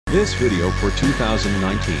This video for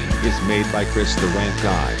 2019 is made by Chris the Rant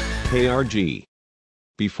Guy, KRG.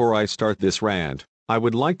 Before I start this rant, I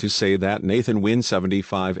would like to say that Nathan Win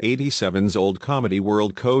 7587's old comedy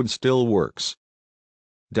world code still works.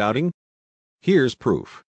 Doubting? Here's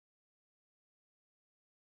proof.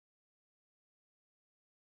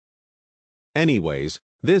 Anyways,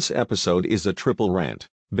 this episode is a triple rant: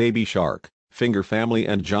 Baby Shark, Finger Family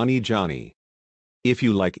and Johny Johny. If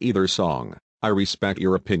you like either song, I respect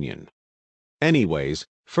your opinion. Anyways,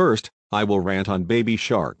 first, I will rant on Baby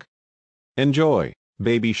Shark. Enjoy.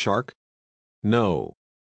 Baby Shark? No.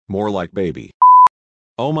 More like baby.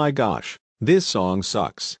 Oh my gosh, this song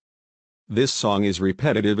sucks. This song is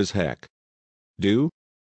repetitive as heck.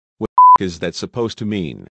 What is that supposed to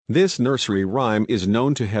mean? This nursery rhyme is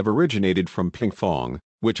known to have originated from ping pong,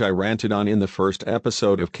 which I ranted on in the first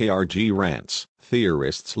episode of KRG Rants.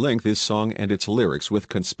 Theorists link this song and its lyrics with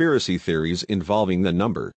conspiracy theories involving the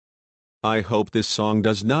number. I hope this song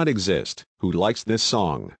does not exist. Who likes this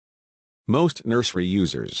song? Most nursery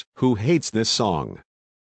users. Who hates this song?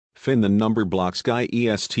 Finn the Number Blocks Guy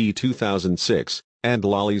EST 2006, and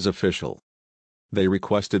Lolly's Official. They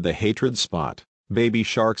requested the hatred spot. Baby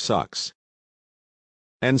Shark sucks.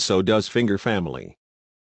 And so does Finger Family.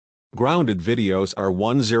 Grounded videos are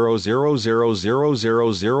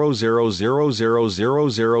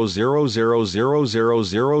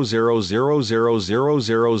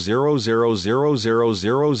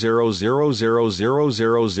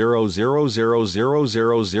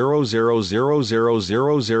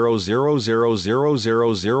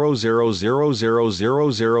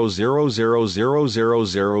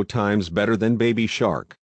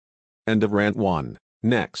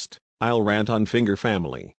 1000000000000000000000000000000000000000000000000000000000000000000000000000000000000000000000000000000000000000000000000000000000000000000000000000000000000000000000000000000000000000000000000000000000000000000000000000000000000000000000000000000000000000000000000000000000000000000000000000000000000000000000000000000000000000000000000000000000000000000000000000000000000000000000000000000000000000000000000000000000000000000000000000000000000000000000000000000000000000000000000000000000000000000000000000000000000000000000000000000000000000000000000000000000000000000000000000000000000000000000000000000000000000000000000000000000000000000000000000000000000000000000000000000000000000000000000000000000000000000shh Finger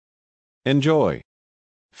Family? No. Enjoy.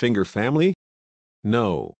 Finger Family?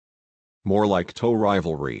 No. More like toe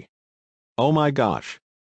rivalry. Oh my gosh.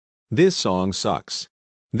 This song sucks.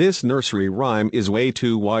 This nursery rhyme is way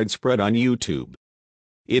too widespread on YouTube.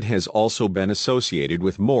 It has also been associated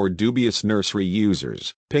with more dubious nursery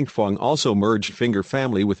users. Pinkfong also merged Finger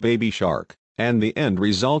Family with Baby Shark, and the end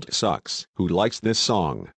result sucks. Who likes this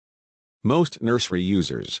song? Most nursery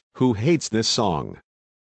users. Who hates this song?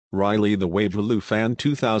 Riley the Waveloo Fan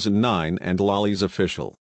 2009 and Lolly's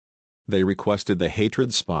Official. They requested the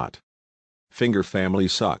hatred spot. Finger Family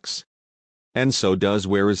sucks. And so does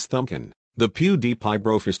Where Is Thumpkin. The PewDiePie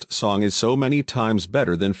Brofist song is so many times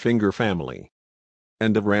better than Finger Family.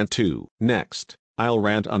 End of rant 2. Next, I'll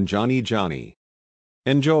rant on Johny Johny.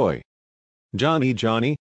 Enjoy. Johny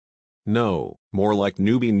Johny? No. More like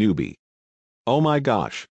newbie. Oh my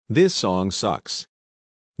gosh, this song sucks.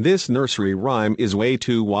 This nursery rhyme is way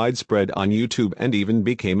too widespread on YouTube and even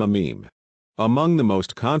became a meme. Among the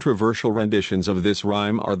most controversial renditions of this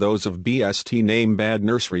rhyme are those of BST name Bad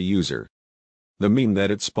Nursery User. The meme that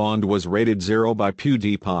it spawned was rated 0 by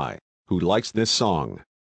PewDiePie. Who likes this song?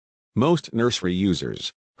 Most nursery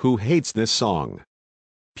users. Who hates this song?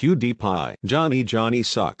 PewDiePie. Johny Johny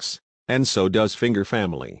sucks, and so does Finger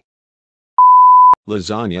Family.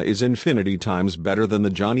 Lasagna is infinity times better than the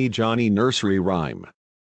Johny Johny nursery rhyme.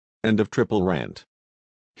 End of triple rant.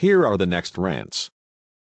 Here are the next rants.